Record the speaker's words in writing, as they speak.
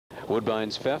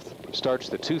Woodbine's fifth starts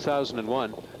the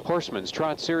 2001 Horseman's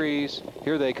Trot Series.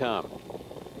 Here they come.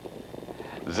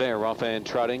 They're off and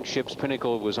trotting. Ship's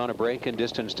Pinnacle was on a break and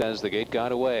distanced as the gate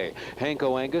got away.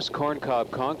 HANKO, ANGUS,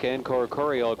 Corncob Conk, and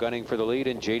Corey all gunning for the lead,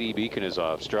 and JD Beacon is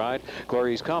off stride.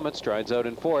 Glory's Comet strides out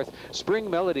in fourth. Spring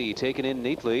Melody taken in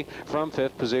neatly from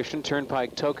fifth position.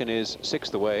 Turnpike Token is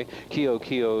sixth away.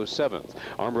 Keo seventh.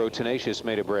 Armbro Tenacious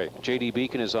made a break. JD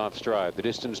Beacon is off stride. The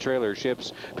distance trailer,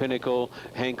 Ship's Pinnacle,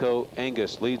 HANKO,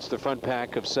 ANGUS leads the front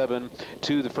pack of 7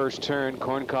 to the first turn.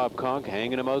 Corncob Conk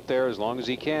hanging him out there as long as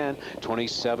he can.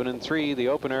 27 and 3, the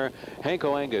opener.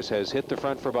 HANKO ANGUS has hit the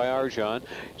front for Baillargeon,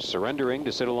 surrendering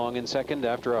to sit along in second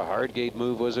after a hard gate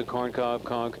move was a Corncob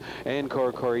Conk, and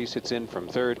Corey sits in from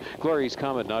third. Glory's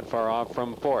Comet not far off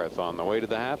from fourth. On the way to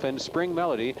the half, and Spring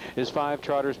Melody is 5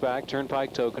 trotters back.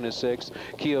 Turnpike Token is 6th.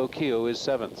 Keo is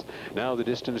 7th. Now the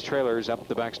distance trailers up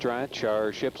the backstretch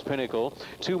are Ship's Pinnacle,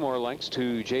 2 more lengths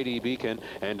to JD Beacon,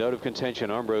 and out of contention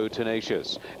Armbro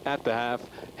Tenacious. At the half,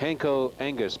 HANKO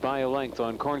ANGUS by a length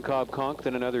on Corncob Conk,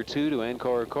 then another 2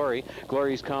 to Corey.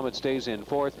 Glory's Comet stays in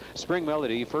 4th. Spring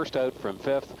Melody first out from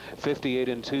 5th. 58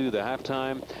 and 2 the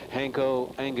halftime.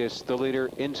 HANKO ANGUS the leader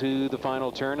into the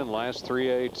final turn and last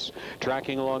 3/8.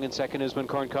 Tracking along in second has been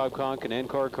Corncob Conk, and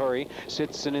Corey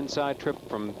sits an inside trip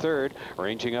from third.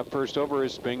 Ranging up first over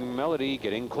is Spring Melody,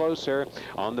 getting closer.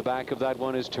 On the back of that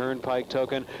one is Turnpike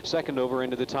Token, second over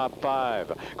into the top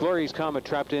 5. Glory's Comet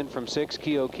trapped in from 6.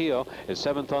 Keo is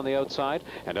 7th on the outside,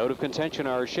 and out of contention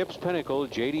are Ship's Pinnacle,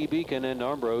 JD Beacon, and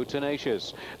Armbro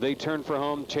Tenacious. They turn for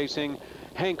home, chasing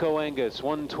HANKO ANGUS,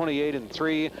 128 and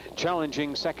 3,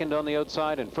 challenging second on the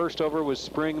outside, and first over was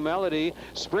Spring Melody.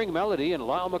 Spring Melody and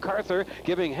Lyle MacArthur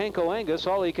giving HANKO ANGUS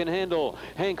all he can handle.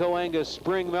 HANKO ANGUS,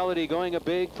 Spring Melody going a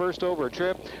big first over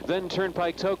trip, then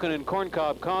Turnpike Token and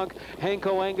Corncob Conk.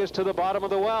 HANKO ANGUS to the bottom of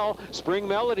the well. Spring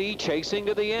Melody chasing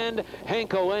to the end.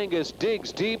 HANKO ANGUS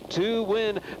digs deep to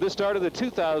win the start of the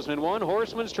 2001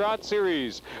 Horseman's Trot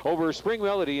Series over Spring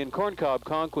Melody and Corncob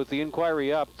Conk with the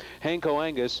inquiry up. HANKO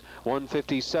ANGUS 157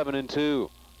 and 2.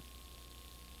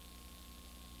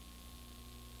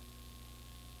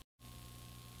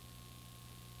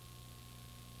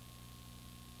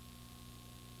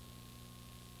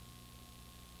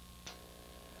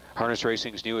 Harness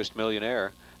Racing's newest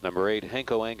millionaire, number 8,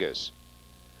 HANKO ANGUS,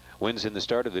 wins in the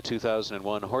start of the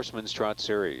 2001 Horseman's Trot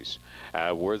Series.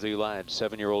 A worthy lad,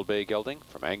 7-year-old bay gelding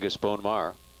from Angus Bone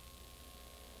Mar.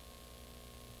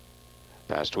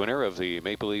 Past winner of the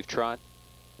Maple Leaf Trot,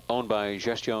 owned by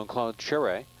Gestion Claude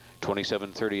Charret,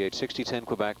 27-38-60-10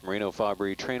 Quebec Merino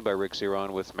Fabry, trained by Rick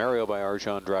Ziron, with Mario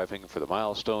Baillargeon driving for the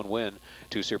milestone win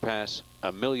to surpass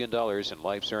 $1 million in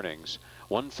life's earnings.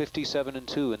 157 and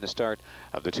 2 in the start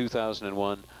of the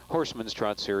 2001 Horseman's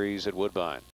Trot Series at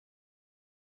Woodbine.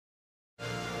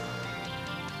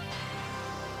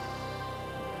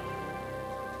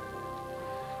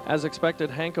 As expected,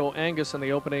 HANKO ANGUS in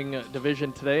the opening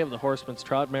division today of the Horseman's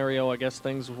Trot. Mario, I guess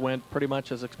things went pretty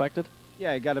much as expected?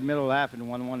 Yeah, he got a middle lap in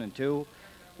 1-1 and 2.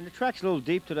 And the track's a little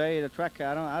deep today. The track,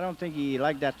 I don't think he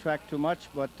liked that track too much,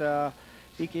 but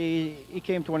he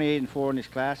came 28 and 4 in his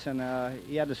class, and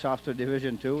he had the softer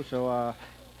division too. So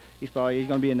he's going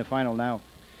to be in the final now.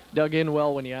 Dug in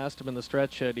well when you asked him in the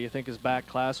stretch. Do you think his back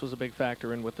class was a big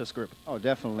factor in with this group? Oh,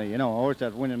 definitely. You know, a horse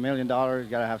that's winning $1 million,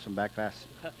 got to have some back class.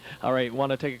 All right,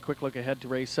 want to take a quick look ahead to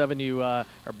race 7. You are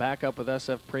back up with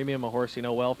SF Premium, a horse you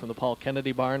know well from the Paul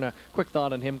Kennedy barn. A quick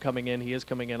thought on him coming in. He is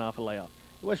coming in off a layoff.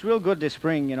 It was real good this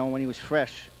spring, you know, when he was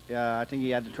fresh. I think he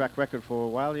had the track record for a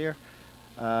while here.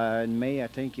 In May, I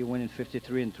think he went in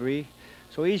 53 and 3.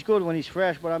 So he's good when he's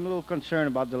fresh, but I'm a little concerned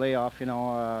about the layoff, you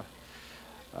know.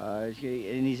 And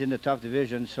he's in the tough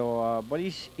division, so but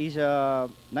he's a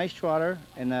nice trotter,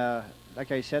 and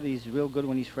like I said, he's real good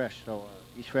when he's fresh. So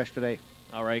he's fresh today.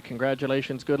 All right,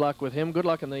 congratulations. Good luck with him. Good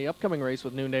luck in the upcoming race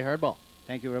with Noonday Hardball.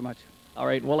 Thank you very much. All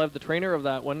right, we'll have the trainer of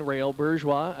that one, Rael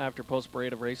Bourgeois, after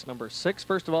post-parade of race number 6.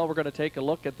 First of all, we're going to take a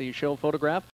look at the show photograph